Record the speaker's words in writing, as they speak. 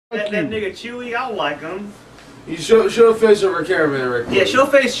That nigga Chewy, I don't like him. You show a face over cameraman right quick. Yeah, show a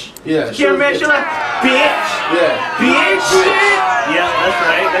face. Yeah, cameraman, show a bitch. Yeah. Bitch. Yeah, that's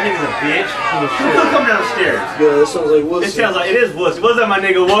right. That nigga's a bitch. He'll come downstairs. Yeah, that sounds like wussy. It sounds like it is wussy. What's that my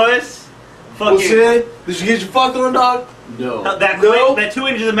nigga was? Fucking. Wussy? Did you get your fuck on, dog? No. That 2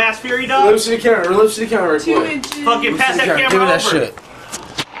 inches of mass fury, dog? Let me see the camera. Let me see the camera right quick. 2 inches. Fucking pass that camera over. Give me that shit.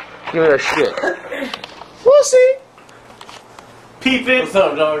 Give me that shit. Wussy. Peeping. What's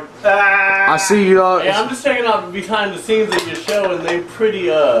up, dog? I see you, dog. Hey, I'm just checking out behind the scenes of your show, and they pretty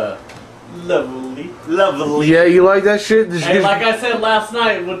lovely. Lovely. Yeah, you like that shit? Hey, like I said last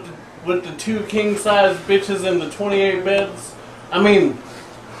night, with the 2 king-size bitches and the 28 beds. I mean,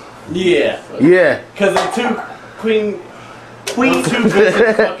 yeah. Yeah. Because the 2 two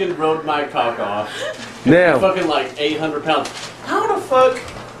bitches fucking rode my cock off. Damn. Fucking like 800 pounds. How the fuck?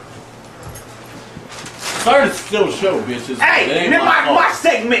 Sorry to still show, bitches. Hey, my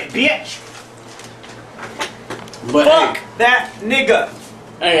segment, bitch. But fuck hey, that nigga.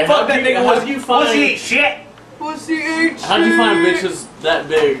 Hey, fuck that nigga. Pussy eat shit. Pussy eat shit. How'd you find bitches that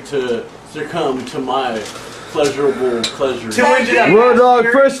big to succumb to my pleasurable pleasure? Well,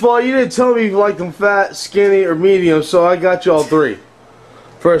 dog, first of all, you didn't tell me if you liked them fat, skinny, or medium, so I got you all 3.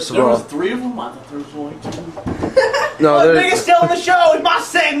 First of all. There was 3 of them? I thought there was only 2. No, look, nigga's still in the show. It's my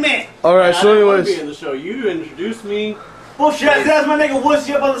segment. Alright, so anyways. Be in the show. You introduced me. Bullshit. That's my nigga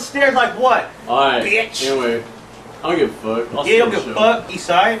wussy up on the stairs like what? Alright. Bitch. Anyway, I don't give a fuck. You don't give a fuck,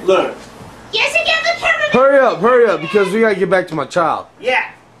 Eastside. Look. Yes, you get the camera. Hurry up, because we gotta get back to my child.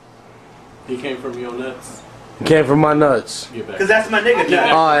 Yeah. He came from your nuts. He came from my nuts. Because that's my nigga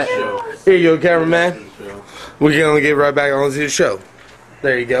nuts. Alright. Here you go, cameraman. We're gonna get right back on to the show.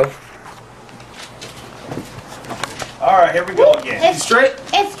 There you go. Alright, here we go again. Straight?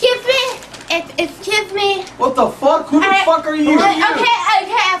 Excuse me. Excuse me. What the fuck? Who the fuck are you? Okay,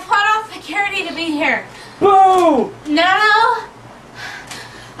 I've called off security to be here. Boo! No.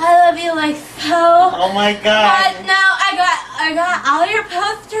 I love you like so. Oh my god. No, I got all your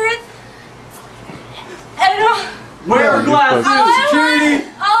posters. And wear glasses. Security.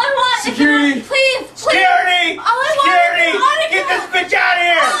 All I want Security. is please. Security. All I want Security. is autograph. Get this bitch out of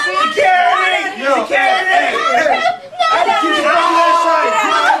here. Security. Security.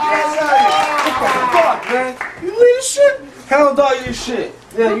 Fuck, man. You leave this shit? Hound dog your shit.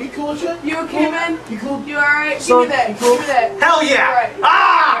 Yeah, you cool with shit? You okay, man? You cool? You alright? So, Give me that. Give me that. Hell yeah. Alright.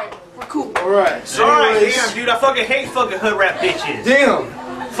 Ah! We're cool. Alright. Alright, damn, dude. I fucking hate fucking hood rap bitches. Damn.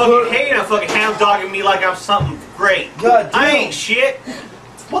 Fucking hate them fucking hound dogging me like I'm something great. God damn. I ain't shit.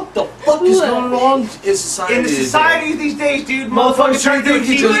 What the fuck is going on in society? In the society these days, dude, motherfuckers trying to do a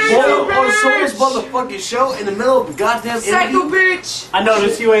TV just show. on someone's motherfucking show in the middle of a goddamn Psycho interview. bitch. I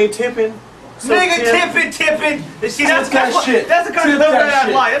noticed you ain't tipping. So Nigga, tipping. See, that's that shit. That's the kind of Tip hood that rat I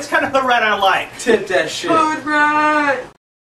shit. like. That's the kind of hood rat I like. Tip that shit. Hood rat.